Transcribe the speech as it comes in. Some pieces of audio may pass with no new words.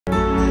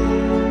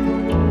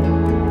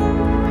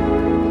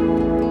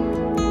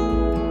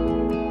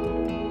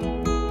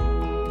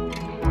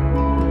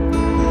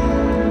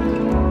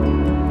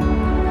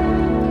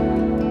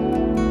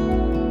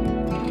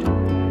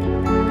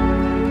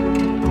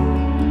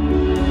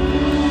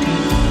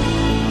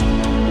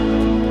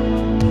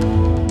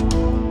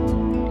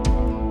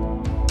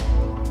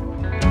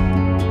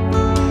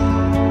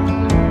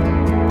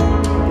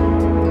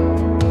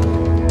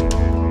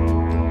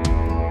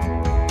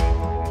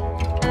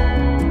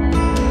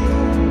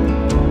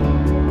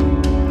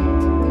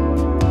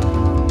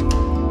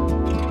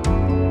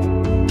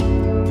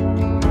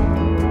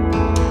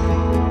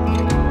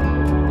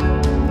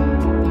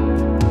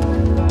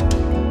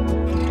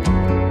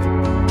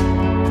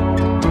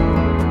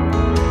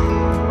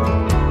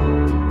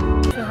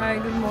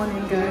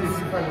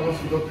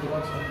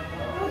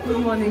Good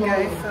morning,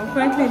 guys. I'm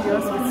currently in the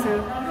hospital.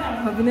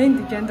 I've been knowing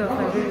the gender of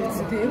my baby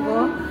today,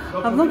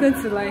 but I'm not going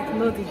to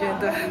know the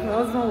gender. My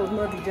husband would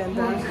know the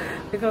gender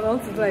because I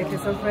want to do a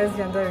surprise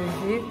gender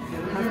reveal.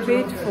 I've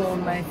paid for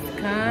my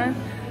scan.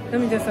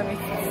 Let me just submit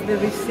the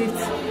receipt.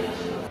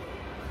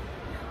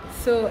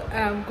 So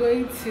I'm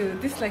going to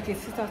this a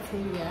sit-out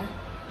area.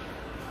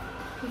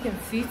 You can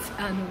sit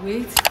and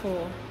wait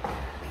for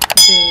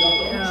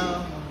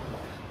the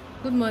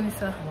good morning,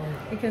 sir.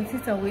 You can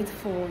sit and wait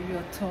for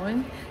your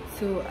turn.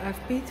 So I've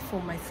paid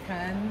for my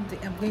scan.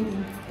 I'm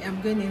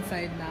going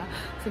inside now.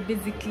 So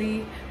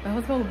basically my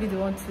husband will be the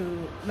one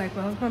to my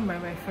husband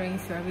and my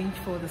friends to arrange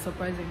for the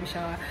surprise baby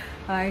shower.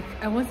 I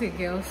want a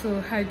girl,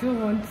 so I just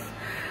don't want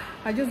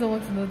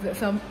to know that.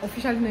 So I'm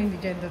officially knowing the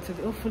gender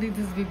today. Hopefully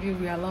this video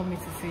will allow me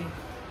to see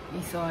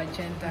it's our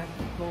gender,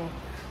 but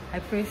I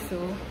pray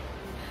so.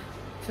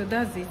 So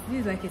that's it.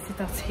 This is a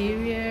sit-out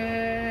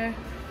area.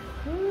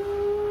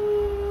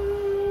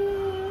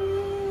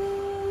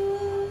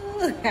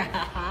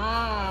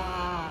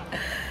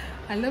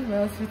 I love my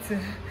hospital.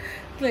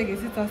 It's like a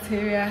sit-out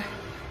area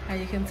and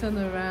you can turn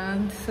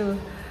around. So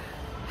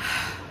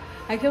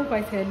I came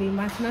quite early.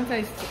 My antenatal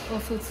is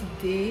also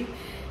today,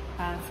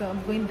 so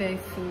I'm going there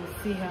to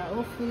see her.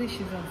 Hopefully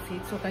she's on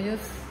seat, so I can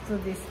just do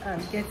this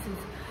and get it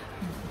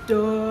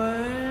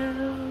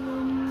done.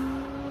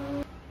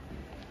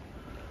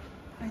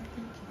 I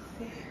think it's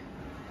there.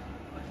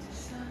 What's the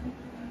sun?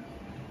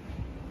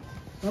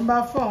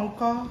 Number 4,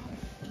 uncle.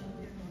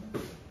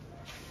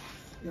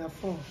 Yeah,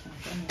 4.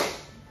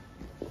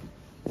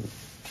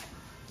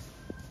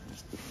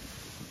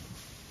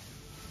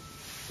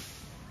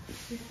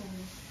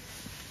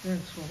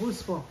 Yes, 4.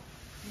 Who's 4?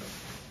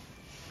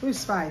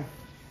 Who's 5?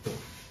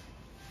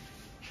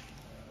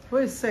 Who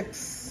is 6?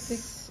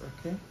 6.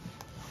 Okay.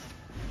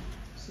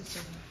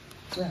 6.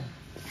 Yeah.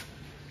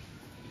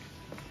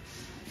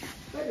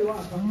 Where do you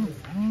want to come to?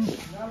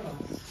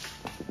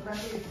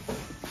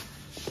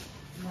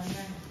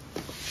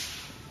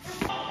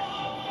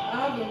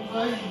 I've been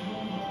going.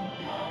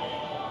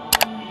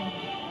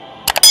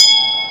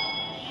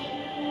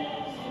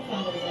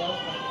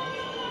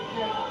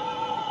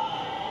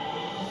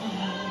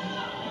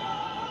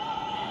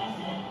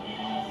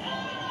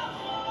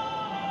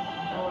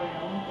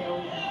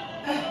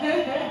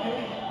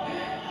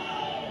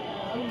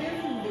 I'm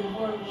getting the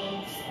word wrong.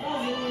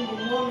 That's even the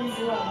more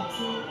reason why I'm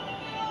too.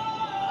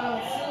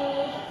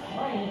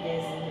 Why are you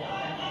guessing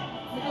that?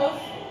 Because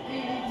the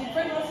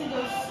pregnancy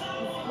is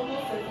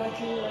almost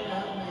exactly when I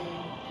have my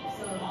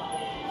son.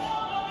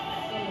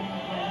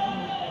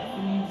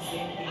 The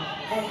same thing.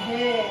 I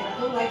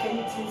don't like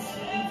anything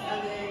sweet, and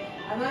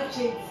I'm not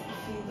checked if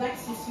he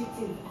likes the sweet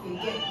things they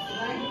get. I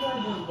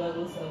don't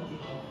know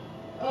something.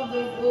 All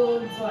those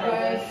old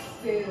bars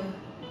still.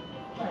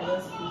 I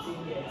just put in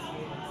the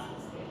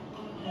experiences there.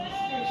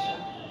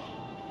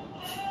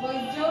 But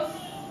it's just,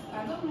 I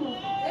don't know.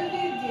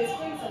 The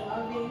experience I'm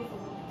having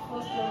from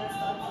first parents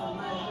start to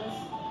now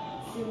just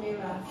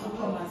similar. So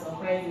come and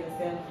surprise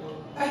yourself.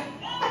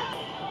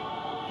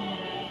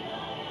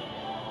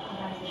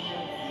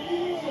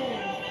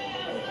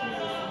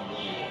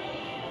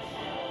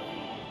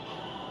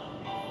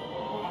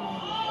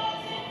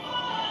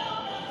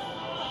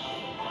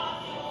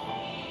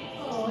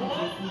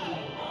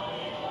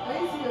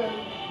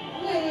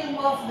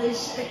 Off this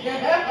shit. It's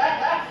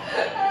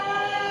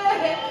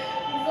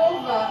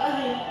over.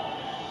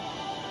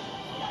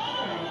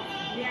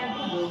 We are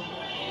good.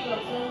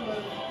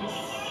 This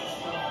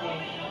stuff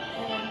here.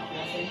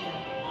 Thank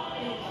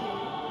you.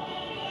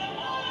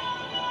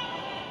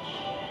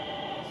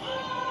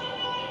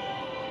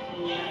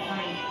 We are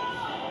fine.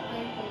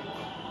 Thank you.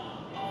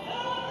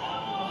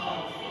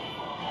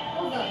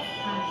 What's that?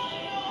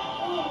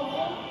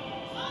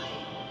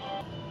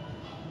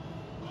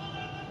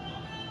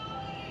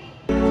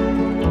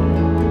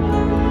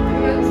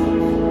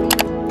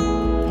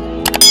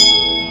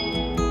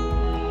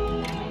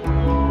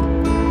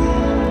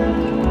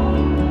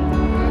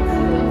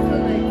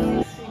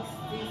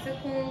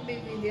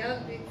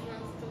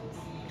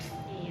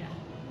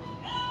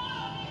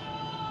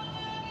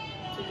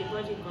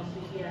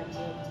 Completely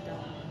absorbed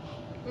that.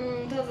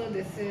 That's what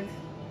they said.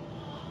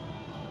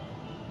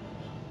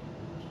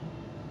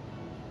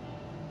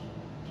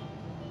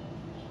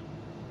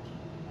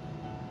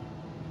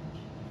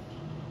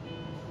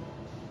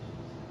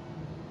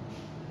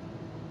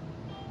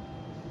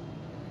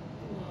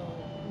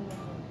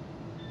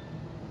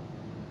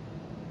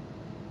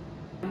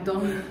 I'm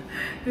done.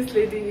 This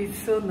lady is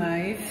so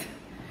nice.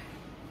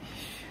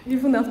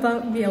 Even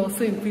after me, I was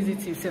so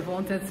inquisitive, so I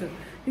wanted to.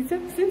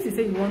 Since you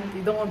say you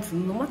don't want to,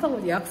 no matter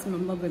what you ask me,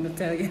 I'm not going to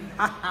tell you.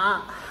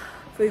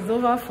 So it's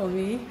over for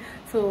me.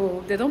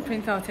 So they don't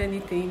print out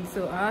anything.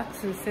 So I had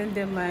to send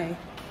them my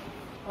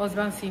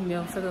husband's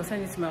email. So they'll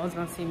send it to my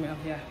husband's email.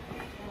 Yeah,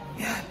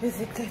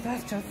 basically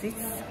that's just it.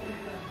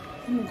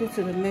 Let me go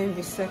to the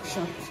main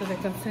section so they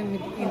can send me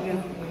the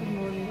email. Good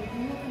morning.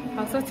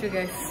 I'll talk to you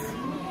guys.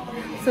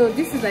 So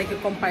this is like a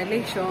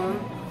compilation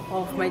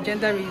of my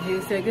gender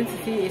review. So you're going to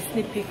see a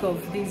sneak peek of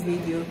this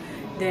video.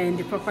 then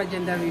the proper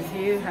gender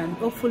reveal, and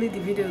hopefully the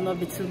video will not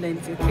be too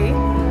lengthy, okay?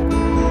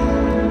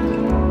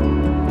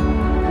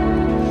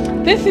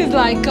 This is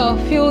like a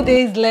few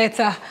days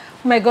later.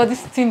 Oh my god,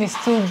 this thing is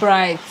too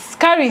bright.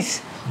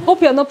 Caris,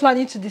 hope you're not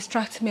planning to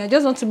distract me. I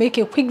just want to make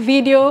a quick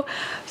video.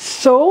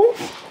 So,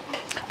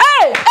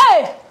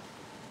 hey!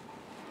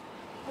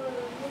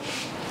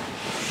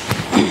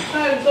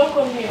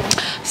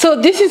 So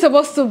this is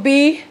supposed to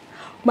be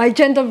my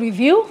gender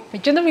reveal. My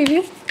gender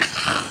reveal.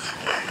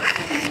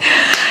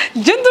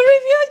 Gender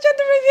reveal.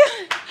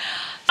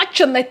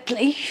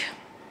 Actually,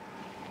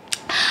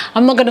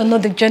 I'm not gonna know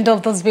the gender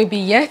of this baby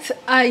yet.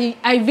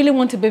 I really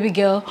want a baby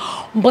girl,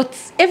 but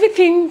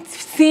everything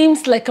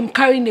seems like I'm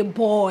carrying a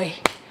boy.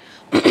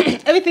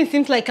 Everything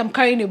seems like I'm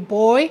carrying a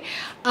boy,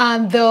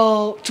 and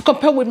to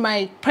compare with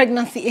my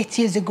pregnancy 8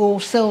 years ago.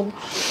 So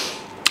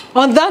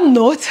on that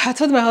note, I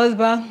told my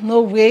husband,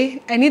 no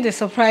way, I need a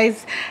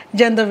surprise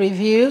gender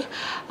reveal,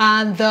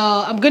 and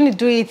I'm going to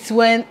do it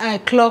when I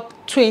clock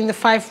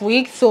 25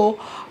 weeks. So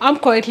I'm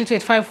currently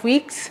 25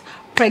 weeks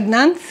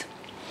pregnant.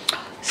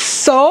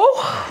 So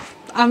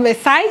I'm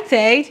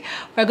excited.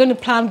 We're going to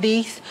plan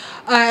this.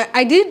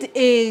 I did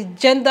a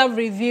gender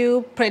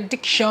reveal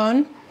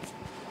prediction,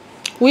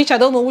 which I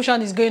don't know which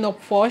one is going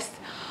up first,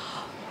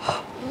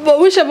 but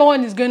whichever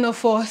one is going up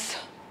first,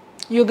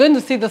 you're going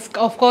to see this,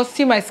 of course,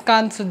 see my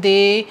scan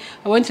today.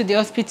 I went to the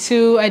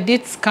hospital, I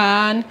did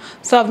scan.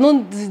 So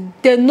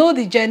they know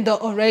the gender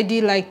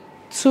already like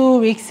 2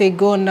 weeks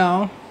ago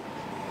now.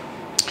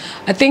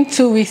 I think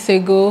 2 weeks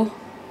ago,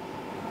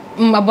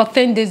 about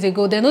 10 days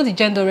ago. They know the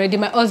gender already.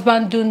 My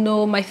husband do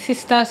know, my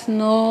sisters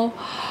know,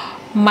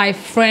 my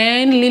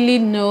friend Lily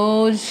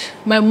knows,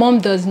 my mom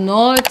does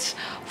not.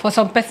 For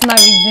some personal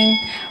reason,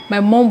 my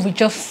mom will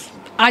just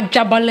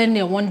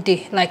ajabalene one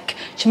day, like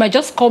she might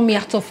just call me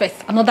out of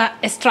another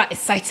extra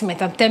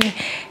excitement and tell me,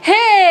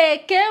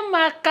 hey,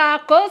 Kemaka,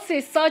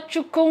 kosi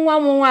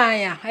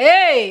sachukunwa.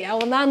 Hey, I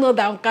will now know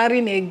that I'm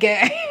carrying a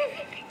girl.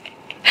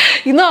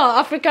 You know,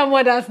 African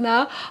mothers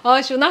now,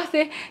 or she will now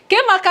say,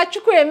 Kemaka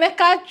chuku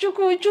emeka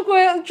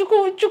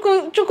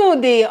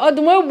chuku de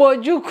odumobo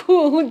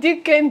juku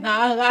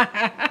dikena.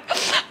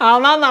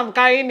 I'm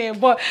carrying a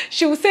boy.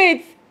 She will say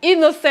it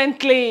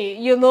innocently,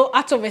 you know,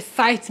 out of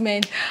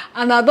excitement,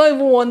 and I don't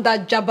even want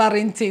that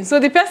jabbering thing. So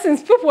the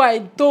people I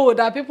told,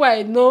 that people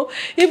I know,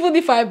 even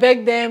if I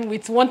beg them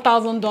with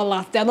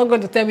 $1,000, they're not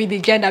going to tell me the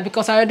gender,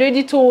 because I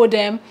already told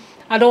them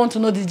I don't want to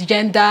know the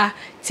gender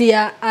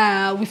till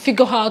we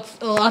figure out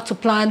how to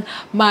plan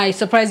my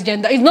surprise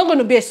gender. It's not going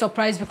to be a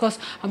surprise because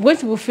I'm going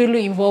to be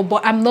fully involved,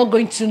 but I'm not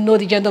going to know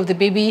the gender of the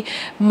baby.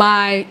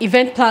 My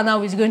event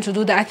planner is going to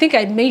do that. I think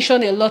I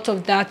mentioned a lot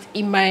of that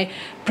in my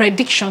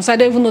predictions. I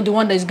don't even know the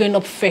one that is going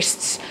up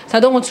first, so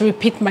I don't want to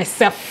repeat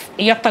myself.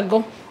 A year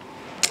ago,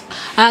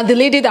 the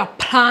lady that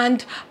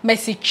planned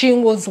Mercy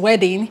Chinwo's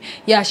wedding,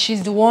 yeah,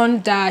 she's the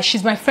one that,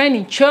 she's my friend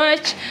in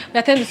church. We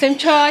attend the same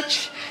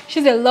church.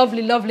 She's a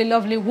lovely, lovely,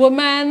 lovely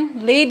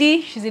woman,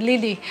 lady. She's a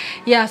lady.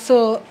 Yeah,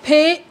 so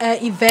pay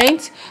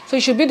event. So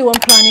you should be the one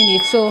planning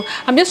it. So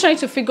I'm just trying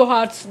to figure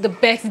out the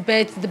best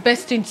bet, the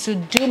best thing to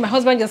do. My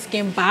husband just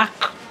came back.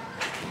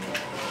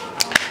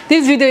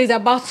 This video is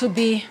about to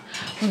be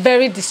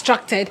very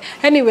distracted.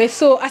 Anyway,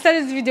 so I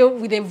started this video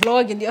with a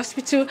vlog in the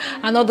hospital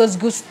and all those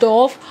good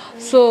stuff.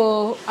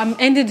 So I'm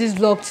ending this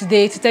vlog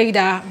today to tell you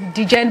that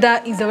the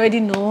gender is already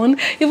known.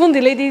 Even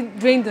the lady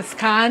doing the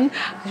scan,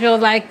 she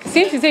was like,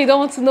 since you say you don't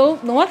want to know,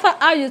 no matter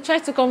how you try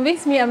to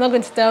convince me, I'm not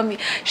going to tell me.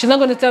 She's not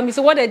going to tell me.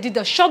 So what I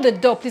did, shut the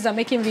door, please, I'm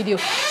making video.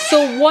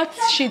 So what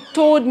she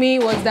told me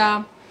was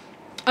that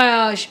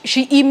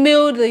she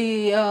emailed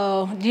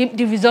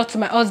the result to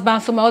my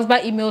husband. So my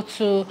husband emailed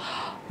to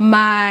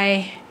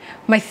my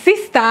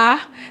sister.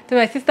 Then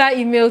my sister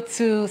emailed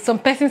to some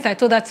persons I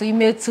told her to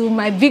email to.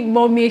 My big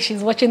mommy,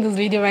 she's watching this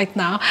video right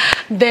now.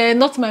 Then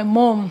not my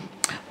mom,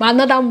 my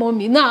another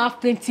mommy. Now I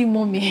have plenty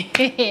mommy.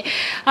 I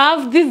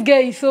have, this girl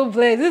is so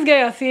blessed. This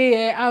girl I see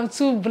here, I'm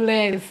too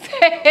blessed.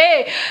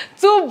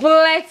 Too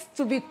blessed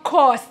to be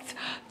cursed,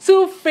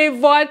 too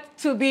favored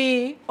to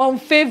be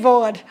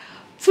unfavored,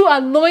 too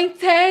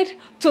anointed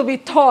to be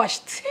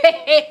touched.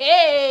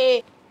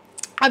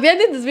 At the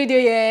end of this video,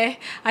 yeah,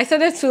 I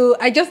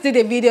just did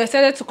a video. I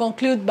started to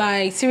conclude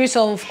my series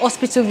of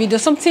hospital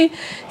videos. Something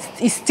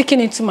is sticking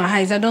into my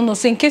eyes. I don't know.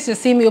 So in case you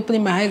see me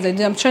opening my eyes,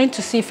 I'm trying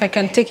to see if I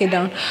can take it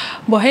down.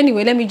 But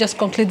anyway, let me just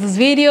conclude this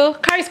video.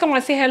 Caris, come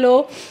and say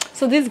hello.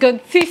 So this is going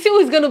to see who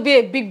is going to be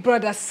a big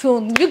brother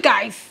soon. You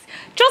guys,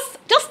 just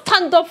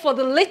stand up for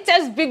the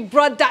latest big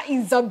brother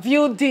in the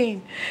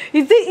building.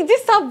 Is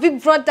this how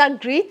big brother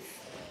greets?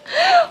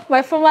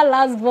 My former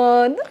last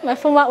born, my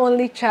former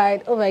only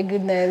child. Oh my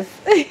goodness.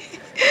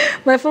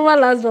 My former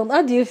last born.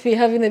 How do you feel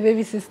having a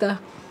baby sister?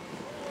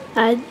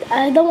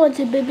 I don't want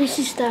a baby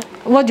sister.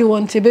 What do you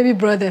want? A baby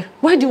brother?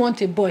 Why do you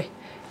want a boy?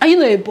 Are you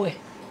not a boy?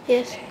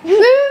 Yes.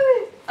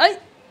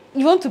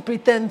 You want to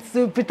pretend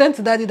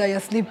to daddy that you're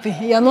sleeping.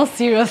 You're not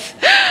serious.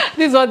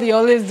 This is what he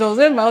always does.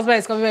 When my husband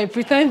is coming, I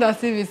pretend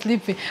as if he's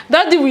sleeping.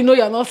 Daddy will know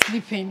you're not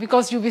sleeping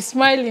because you'll be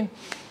smiling.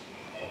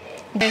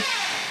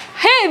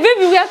 Hey,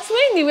 baby, we are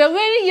twinning. We are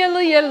wearing yellow,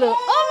 yellow.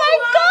 Oh my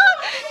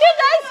God! You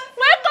guys,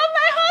 welcome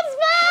my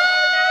husband!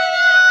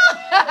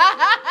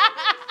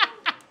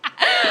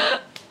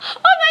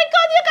 Oh my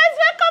God, you guys,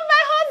 welcome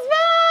my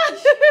husband!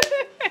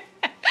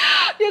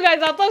 You guys,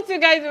 I'll talk to you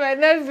guys in my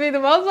next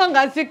video. My husband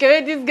can see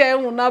this guy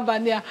will not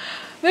ban here.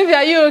 Baby,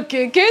 are you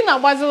okay? Can you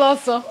not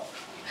also?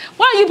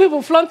 Why are you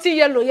people flaunting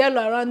yellow,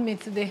 yellow around me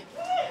today?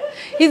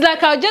 It's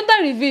like our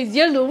gender reveal is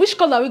yellow. Which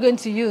color are we going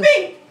to use?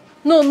 Pink.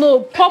 No,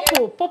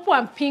 purple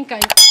and pink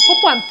and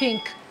purple and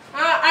pink. I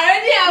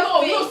already have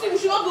pink. No, see, we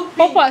should not do pink.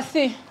 Purple,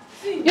 see.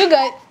 You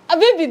guys,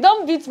 baby,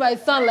 don't beat my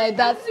son like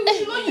that. See, we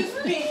should not use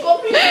pink. Or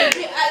pink will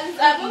be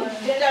I want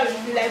gender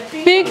reveal like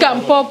pink. Pink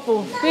and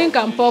purple. Pink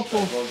and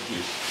purple.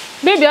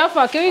 Baby, how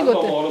far can we go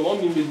to?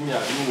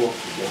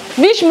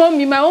 Which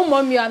mommy? My own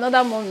mommy or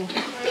another mommy?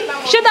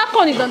 Shit, that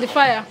corn is on the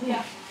fire.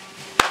 Yeah.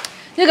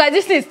 You guys,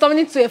 this thing is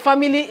turning to a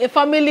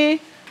family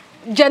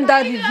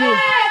gender reveal.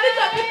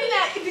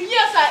 The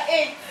years are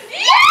 8.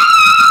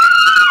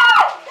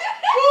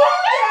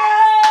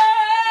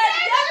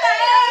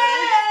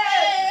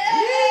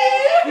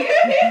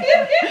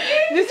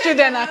 These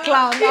children are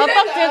clowns. I'll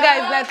talk to you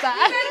guys later.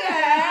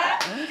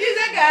 He's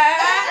a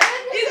guy.